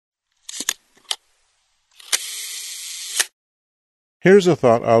Here's a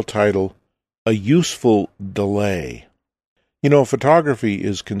thought I'll title, A Useful Delay. Photography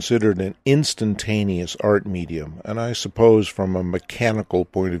is considered an instantaneous art medium, and I suppose from a mechanical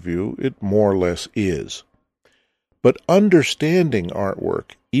point of view, it more or less is. But understanding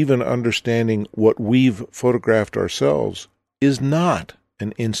artwork, even understanding what we've photographed ourselves, is not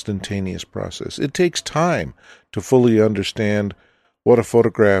an instantaneous process. It takes time to fully understand what a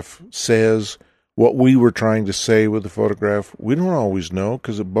photograph says, what we were trying to say with the photograph. We don't always know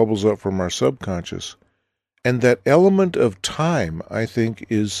because it bubbles up from our subconscious. And that element of time, I think,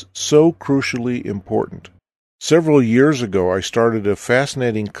 is so crucially important. Several years ago, I started a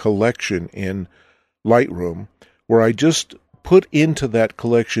fascinating collection in Lightroom where I just put into that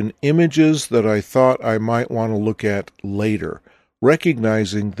collection images that I thought I might want to look at later,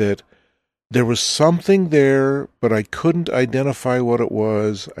 recognizing that there was something there, but I couldn't identify what it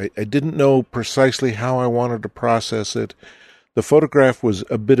was. I didn't know precisely how I wanted to process it. The photograph was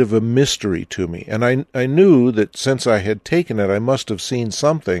a bit of a mystery to me, and I knew that since I had taken it, I must have seen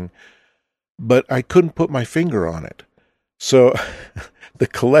something, but I couldn't put my finger on it. So the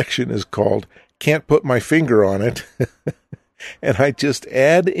collection is called Can't Put My Finger on It, and I just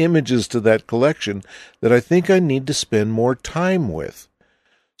add images to that collection that I think I need to spend more time with.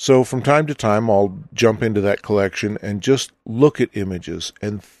 So from time to time, I'll jump into that collection and just look at images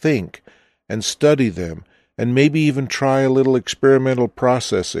and think and study them, and maybe even try a little experimental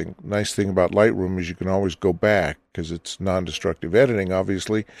processing. Nice thing about Lightroom is you can always go back because it's non-destructive editing,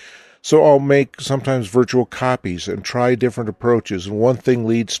 obviously. So I'll make sometimes virtual copies and try different approaches, and one thing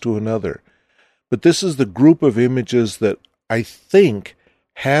leads to another. But this is the group of images that I think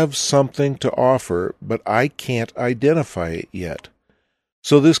have something to offer, but I can't identify it yet.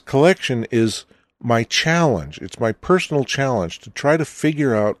 So this collection is my challenge. It's my personal challenge to try to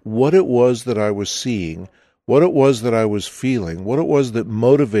figure out what it was that I was seeing, what it was that I was feeling, what it was that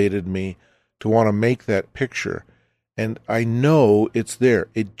motivated me to want to make that picture. And I know it's there.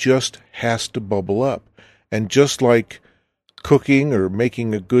 It just has to bubble up. And just like cooking or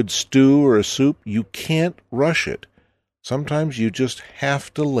making a good stew or a soup, you can't rush it. Sometimes you just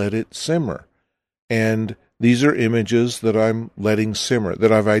have to let it simmer. And these are images that I'm letting simmer,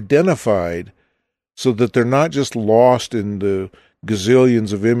 that I've identified so that they're not just lost in the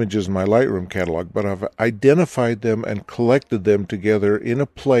gazillions of images in my Lightroom catalog, but I've identified them and collected them together in a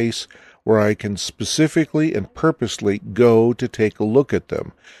place where I can specifically and purposely go to take a look at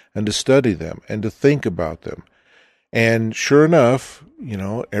them and to study them and to think about them. And sure enough,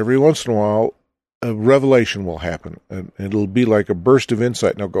 every once in a while, a revelation will happen, and it'll be like a burst of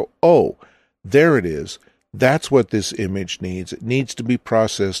insight, and I'll go, oh, there it is. That's what this image needs. It needs to be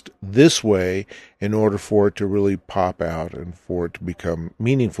processed this way in order for it to really pop out and for it to become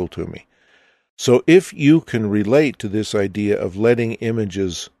meaningful to me. So if you can relate to this idea of letting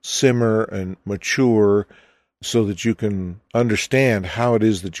images simmer and mature so that you can understand how it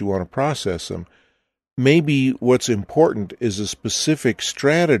is that you want to process them, maybe what's important is a specific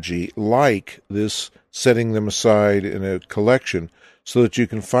strategy like this setting them aside in a collection so that you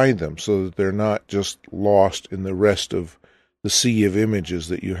can find them, so that they're not just lost in the rest of the sea of images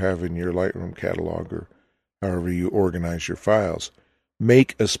that you have in your Lightroom catalog or however you organize your files.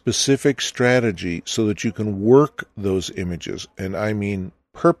 Make a specific strategy so that you can work those images, and I mean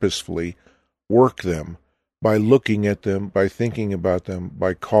purposefully work them by looking at them, by thinking about them,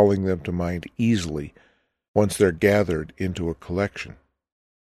 by calling them to mind easily once they're gathered into a collection.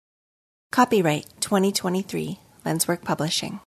 Copyright 2023, Lenswork Publishing.